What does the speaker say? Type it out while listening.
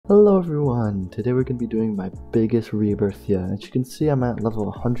Hello everyone, today we're going to be doing my biggest rebirth yet. As you can see, I'm at level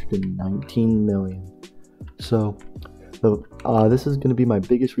 119 million. So, this is going to be my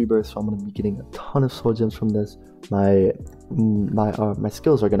biggest rebirth, so I'm going to be getting a ton of soul gems from this. My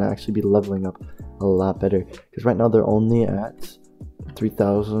skills are going to actually be leveling up a lot better, because right now they're only at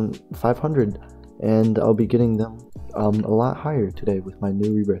 3,500, and I'll be getting them a lot higher today with my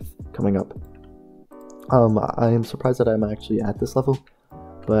new rebirth coming up. I am surprised that I'm actually at this level.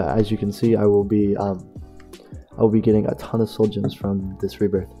 But as you can see, I will be getting a ton of soul gems from this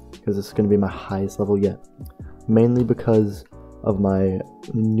rebirth, because this is going to be my highest level yet. Mainly because of my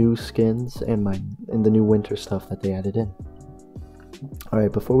new skins and the new winter stuff that they added in.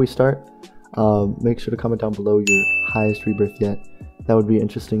 Alright, before we start, make sure to comment down below your highest rebirth yet. That would be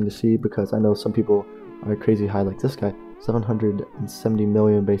interesting to see, because I know some people are crazy high, like this guy, 770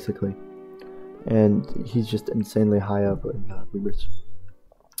 million basically. And he's just insanely high up in rebirths.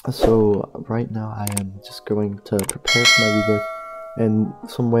 So right now I am just going to prepare for my rebirth, and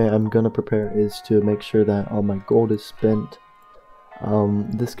some way I'm going to prepare is to make sure that all my gold is spent.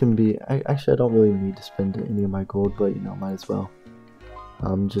 This can be, actually I don't really need to spend any of my gold, but might as well.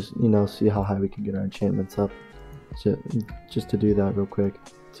 Just see how high we can get our enchantments up, just to do that real quick.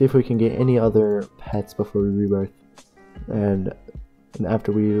 See if we can get any other pets before we rebirth, and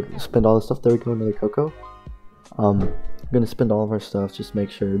after we spend all the stuff, there we go, another cocoa. We're gonna spend all of our stuff, just make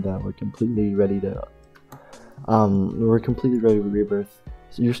sure that we're completely ready to rebirth.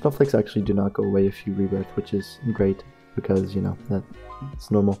 So your snowflakes actually do not go away if you rebirth, which is great, because that's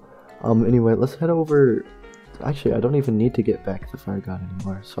normal. Anyway, let's head over. Actually, I don't even need to get back to the fire god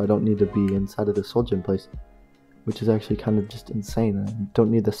anymore, so I don't need to be inside of the soul gem place, which is actually kind of just insane. I don't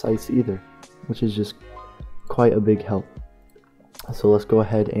need the sites either, which is just quite a big help. So let's go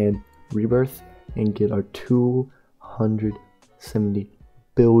ahead and rebirth and get our 270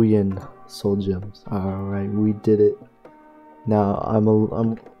 billion soul gems. Alright, we did it. Now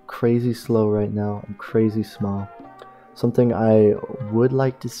I'm crazy slow right now. I'm crazy small. Something I would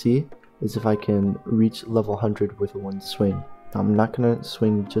like to see is if I can reach level 100 with one swing. I'm not gonna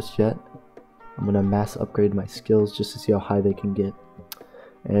swing just yet. I'm gonna mass upgrade my skills just to see how high they can get.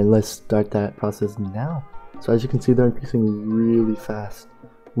 And let's start that process now. So as you can see, they're increasing really fast.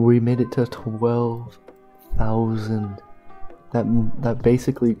 We made it to 12,000. That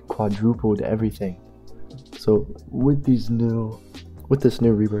basically quadrupled everything. So with this new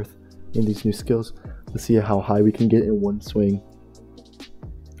rebirth and these new skills, let's see how high we can get in one swing.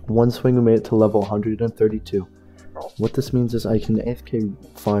 One swing we made it to level 132. What this means is I can AFK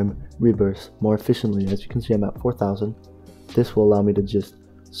farm rebirths more efficiently. As you can see, I'm at 4,000. This will allow me to just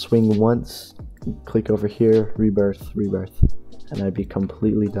swing once, click over here, rebirth, and I'd be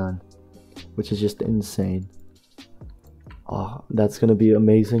completely done, which is just insane. Oh, that's gonna be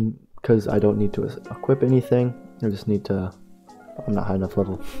amazing, because I don't need to equip anything. I just need to, I'm not high enough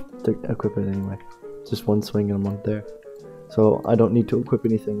level to equip it anyway. Just one swing and I'm up there. So I don't need to equip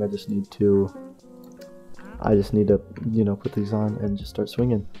anything. I just need to put these on and just start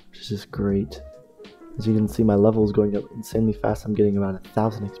swinging, which is just great. As you can see, my level is going up insanely fast. I'm getting about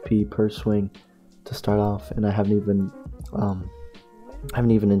 1,000 XP per swing to start off, and I haven't even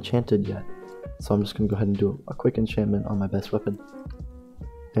enchanted yet. So I'm just gonna go ahead and do a quick enchantment on my best weapon,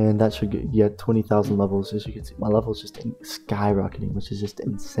 and that should get 20,000 levels. As you can see, my level is just skyrocketing, which is just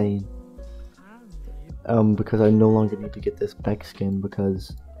insane. Because I no longer need to get this Beck skin,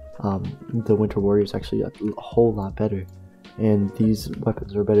 because the Winter Warrior is actually a whole lot better. And these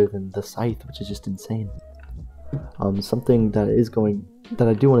weapons are better than the Scythe, which is just insane. Something that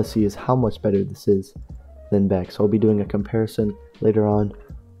I do want to see is how much better this is than Beck. So I'll be doing a comparison later on.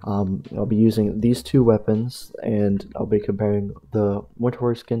 I'll be using these two weapons, and I'll be comparing the Winter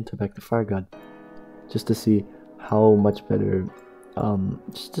Warrior skin to Beck the Fire God, just to see how much better, they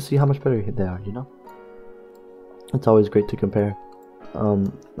are. It's always great to compare.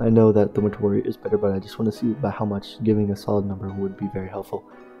 I know that the Winter Warrior is better, but I just want to see about how much giving a solid number would be very helpful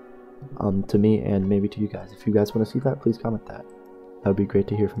to me, and maybe to you guys. If you guys want to see that, please comment that. That would be great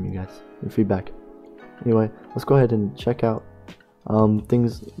to hear from you guys, your feedback. Anyway, let's go ahead and check out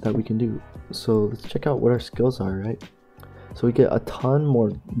things that we can do. So let's check out what our skills are, right? So we get a ton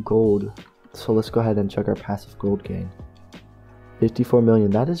more gold. So let's go ahead and check our passive gold gain. 54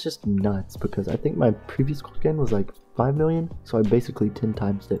 million. That is just nuts, because I think my previous gold gain was like 5 million, so I basically 10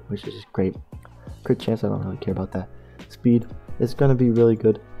 times it, which is just great. Crit chance, I don't really care about that. Speed is gonna be really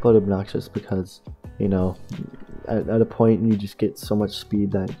good, but obnoxious, because at a point you just get so much speed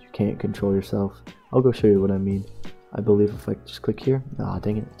that you can't control yourself. I'll go show you what I mean. I believe if I just click here,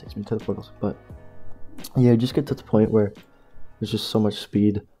 dang it, it takes me to the portals. But yeah, you just get to the point where there's just so much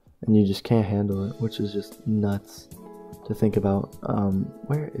speed and you just can't handle it, which is just nuts to think about.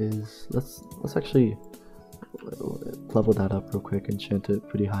 Let's actually level that up real quick, enchant it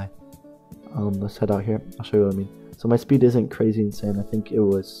pretty high. Let's head out here. I'll show you what I mean. So my speed isn't crazy insane. I think it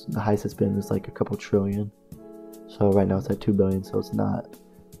was, the highest it's been is like a couple trillion. So right now it's at 2 billion, so it's not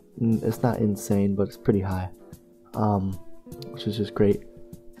insane, but it's pretty high, which is just great.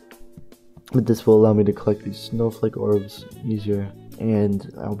 But this will allow me to collect these snowflake orbs easier,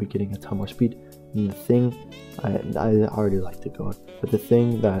 and I'll be getting a ton more speed. And the thing, I already like to go, but the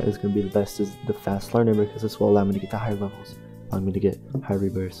thing that is going to be the best is the fast learner, because this will allow me to get to higher levels, allowing me to get higher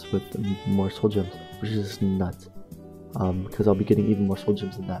rebirths with more soul gems, which is just nuts, because I'll be getting even more soul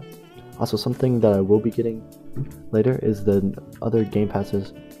gems than that. Also, something that I will be getting later is the other game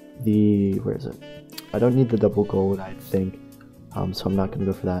passes. Where is it? I don't need the double gold, I think, so I'm not going to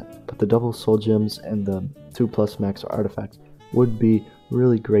go for that. But the double soul gems and the 2+ max artifacts would be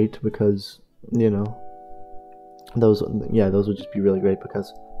really great, because, you know, those would just be really great,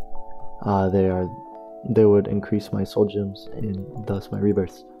 because they would increase my soul gems and thus my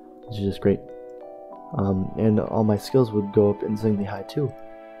rebirths, which is just great. And all my skills would go up insanely high too.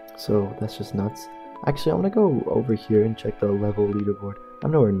 So that's just nuts. Actually, I'm gonna go over here and check the level leaderboard.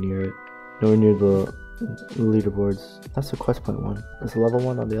 I'm nowhere near it. Nowhere near the leaderboards. That's the quest point one. Is the level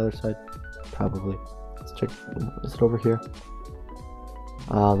one on the other side? Probably. Let's check. Is it over here?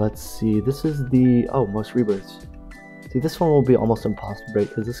 Let's see. This is the most rebirths. See, this one will be almost impossible to break,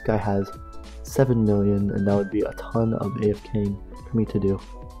 because this guy has 7 million, and that would be a ton of AFKing for me to do.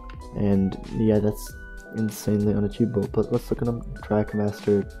 And yeah, that's insanely unachievable. But let's look at them. Track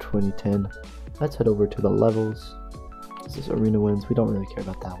Master 2010. Let's head over to the levels. This is arena wins. We don't really care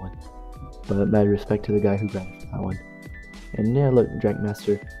about that one, but mad respect to the guy who grabbed that one. And yeah, look, Drag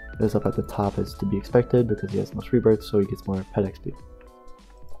Master is up at the top as to be expected, because he has most rebirths, so he gets more pet XP.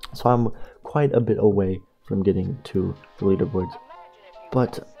 So I'm quite a bit away from getting to the leaderboards,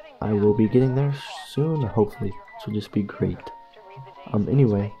 but I will be getting there soon, hopefully, which will just be great.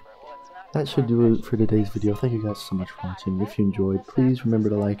 Anyway, that should do it for today's video. Thank you guys so much for watching. If you enjoyed, please remember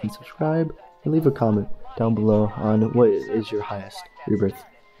to like and subscribe, and leave a comment down below on what is your highest rebirth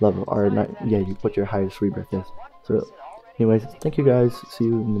level, or not, what your highest rebirth is. So anyways, thank you guys. See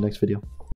you in the next video.